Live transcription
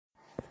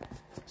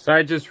So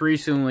I just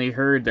recently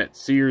heard that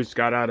SEARS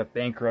got out of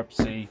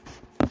bankruptcy.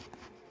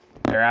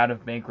 They're out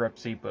of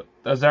bankruptcy, but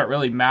does that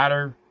really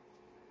matter?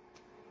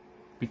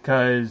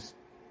 Because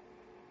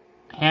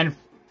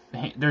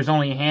there's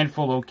only a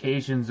handful of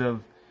locations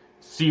of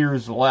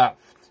SEARS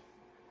left.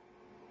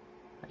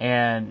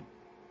 And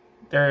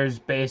there's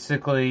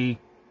basically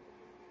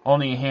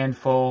only a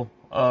handful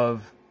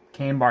of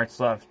kmarts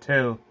left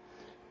too.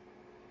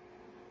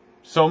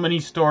 So many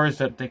stores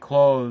that they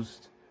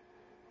closed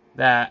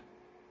that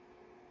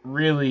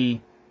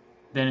really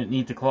didn't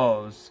need to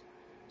close.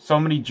 So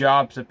many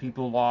jobs that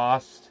people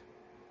lost.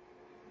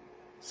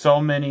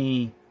 So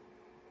many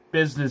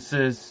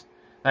businesses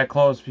that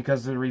closed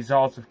because of the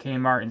results of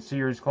Kmart and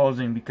SEARS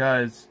closing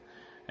because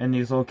in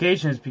these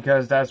locations,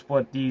 because that's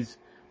what these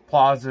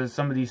plazas,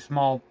 some of these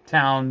small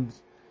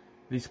towns,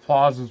 these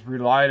plazas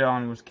relied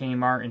on was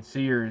Kmart and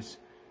SEARS.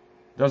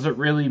 Does it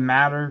really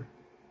matter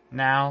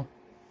now?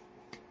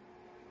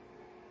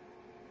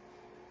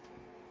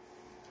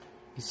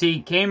 You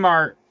see,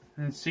 Kmart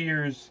and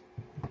SEARS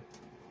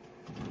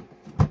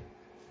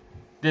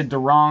did the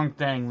wrong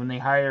thing when they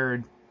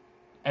hired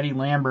Eddie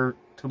Lambert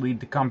to lead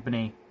the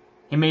company.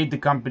 He made the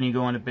company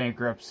go into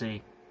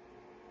bankruptcy.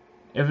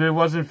 If it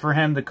wasn't for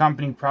him, the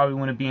company probably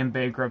wouldn't be in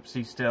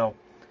bankruptcy still.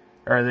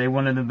 Or they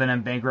wouldn't have been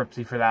in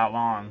bankruptcy for that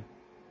long.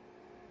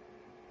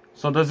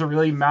 So does it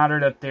really matter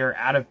that they're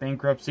out of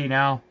bankruptcy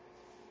now?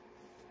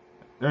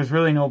 There's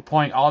really no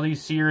point. All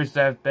these SEARS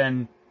that have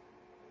been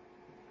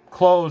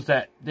closed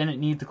that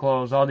didn't need to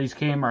close, all these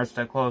Kmarts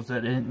that closed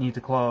that didn't need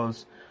to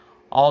close,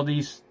 all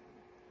these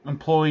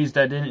employees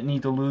that didn't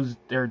need to lose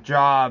their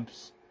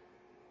jobs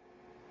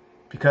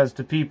because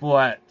the people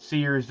at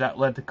SEARS that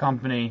led the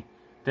company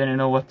didn't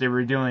know what they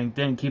were doing,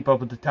 didn't keep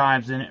up with the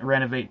times, didn't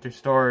renovate their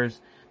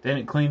stores,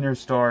 didn't clean their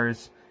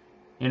stores,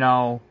 you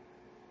know,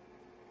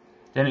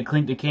 didn't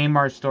clean the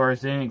Kmart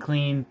stores, they didn't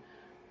clean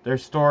their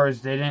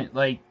stores, they didn't,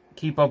 like,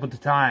 keep up with the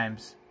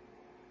times.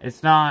 It's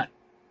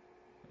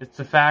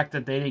the fact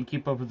that they didn't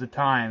keep up with the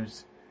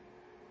times.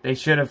 They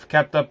should have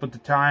kept up with the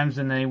times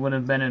and they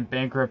wouldn't have been in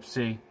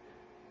bankruptcy.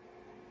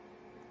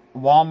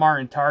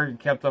 Walmart and Target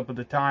kept up with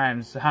the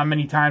times. How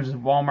many times has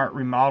Walmart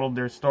remodeled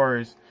their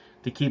stores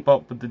to keep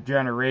up with the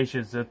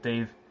generations that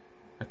they've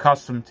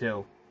accustomed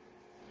to?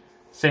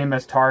 Same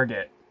as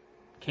Target.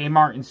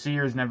 Kmart and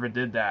SEARS never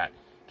did that.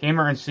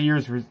 Kmart and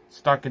SEARS were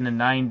stuck in the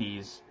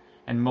 90s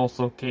in most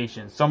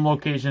locations. Some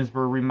locations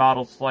were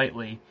remodeled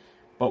slightly,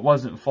 but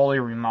wasn't fully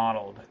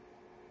remodeled.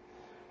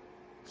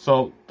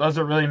 So, does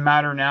it really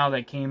matter now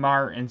that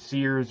Kmart and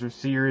SEARS or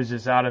SEARS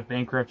is out of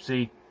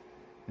bankruptcy?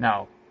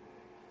 No.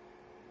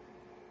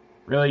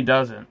 Really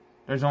doesn't.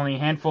 There's only a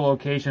handful of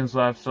locations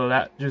left, so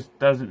that just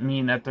doesn't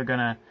mean that they're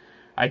gonna...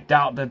 I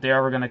doubt that they're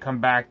ever gonna come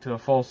back to a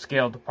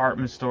full-scale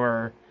department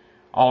store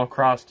all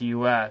across the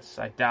U.S.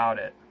 I doubt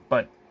it.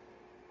 But,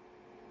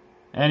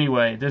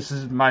 anyway, this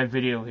is my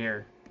video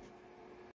here.